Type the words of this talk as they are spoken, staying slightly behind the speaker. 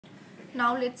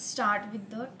Now let's start with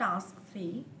the task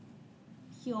 3.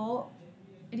 Here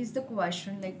it is the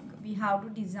question, like we have to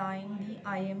design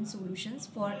the IM solutions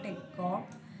for TechCorp,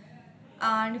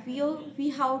 and we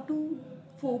have to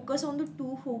focus on the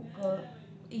two focus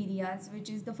areas, which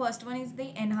is the first one is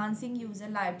the enhancing user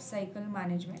life cycle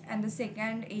management, and the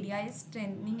second area is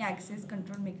strengthening access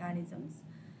control mechanisms.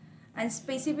 And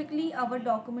specifically, our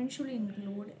document should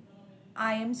include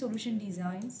IM solution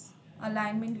designs,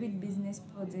 alignment with business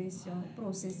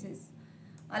processes,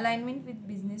 alignment with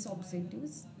business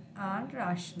objectives, and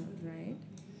rationale, right?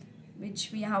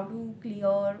 Which we have to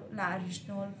clear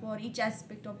rationale for each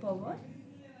aspect of our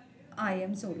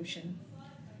IM solution.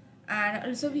 And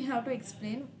also, we have to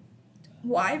explain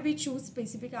why we choose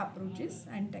specific approaches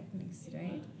and techniques,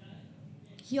 right?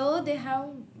 Here they have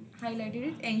highlighted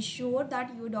it: ensure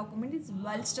that your document is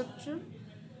well structured,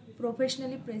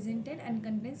 professionally presented, and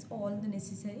contains all the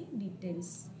necessary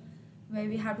details. Where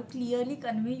we have to clearly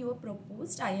convey your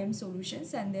proposed IM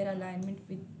solutions and their alignment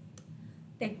with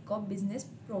TechCorp business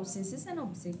processes and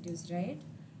objectives, right?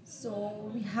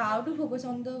 So we have to focus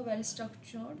on the well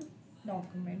structured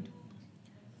document.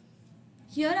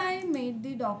 Here I made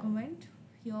the document.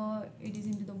 Here it is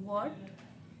into the Word.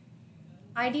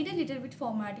 I did a little bit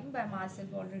formatting by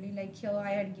myself already. Like here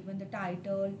I had given the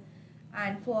title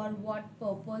and for what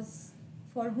purpose,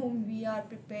 for whom we are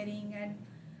preparing, and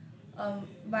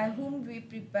by whom we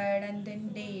prepared, and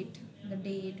then the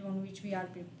date on which we are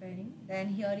preparing. Then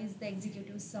here is the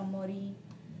executive summary.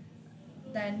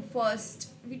 Then first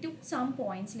we took some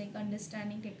points like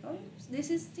understanding techniques. This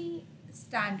is the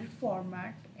standard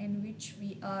format in which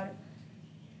we are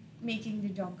making the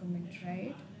document,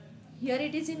 right? Here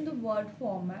it is in the Word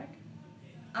format.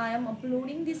 I am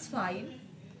uploading this file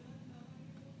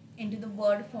into the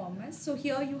Word format. So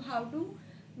here you have to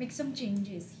make some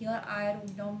changes. Here I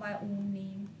wrote down my own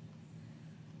name,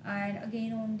 and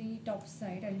again on the top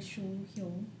side I'll show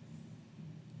here.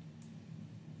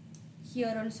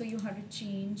 Here also you have to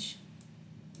change.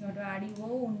 You have to add your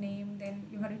own name, then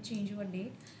you have to change your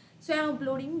date. So I am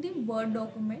uploading the Word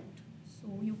document. So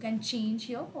you can change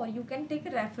here, or you can take a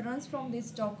reference from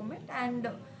this document and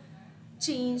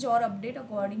change or update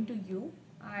according to you.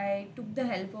 I took the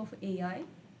help of AI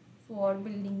for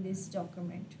building this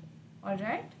document.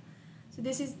 Alright. So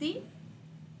this is the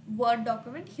Word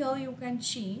document. Here you can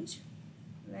change,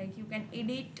 like you can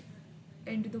edit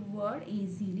into the Word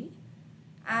easily.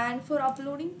 And for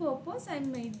uploading purpose, I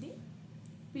made the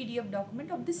PDF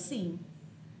document of the same.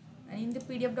 And in the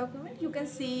PDF document, you can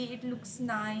see it looks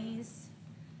nice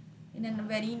in a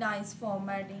very nice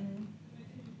formatting.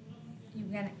 You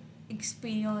can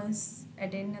experience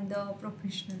it in the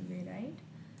professional way, right?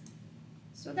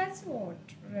 So that's what,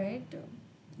 right?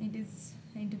 It is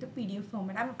into the PDF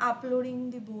format. I'm uploading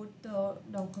the both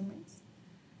documents.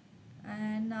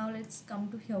 And now let's come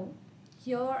to here.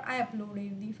 Here I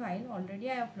uploaded the file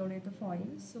already. I uploaded the file.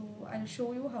 So I'll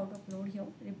show you how to upload here.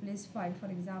 Replace file, for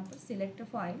example, select a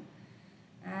file,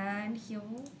 and here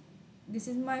this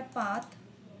is my path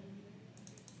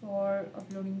for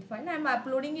uploading the file. I'm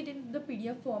uploading it in the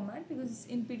PDF format because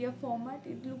in PDF format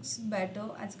it looks better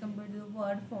as compared to the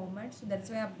Word format. So that's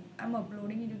why I'm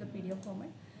uploading into the PDF format.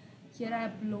 Here I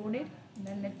uploaded.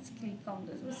 Then let's click on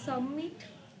this. So submit.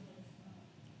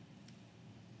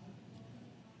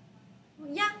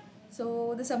 Yeah,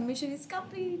 so the submission is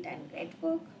complete and great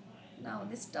work. Now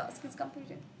this task is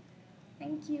completed.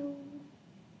 Thank you.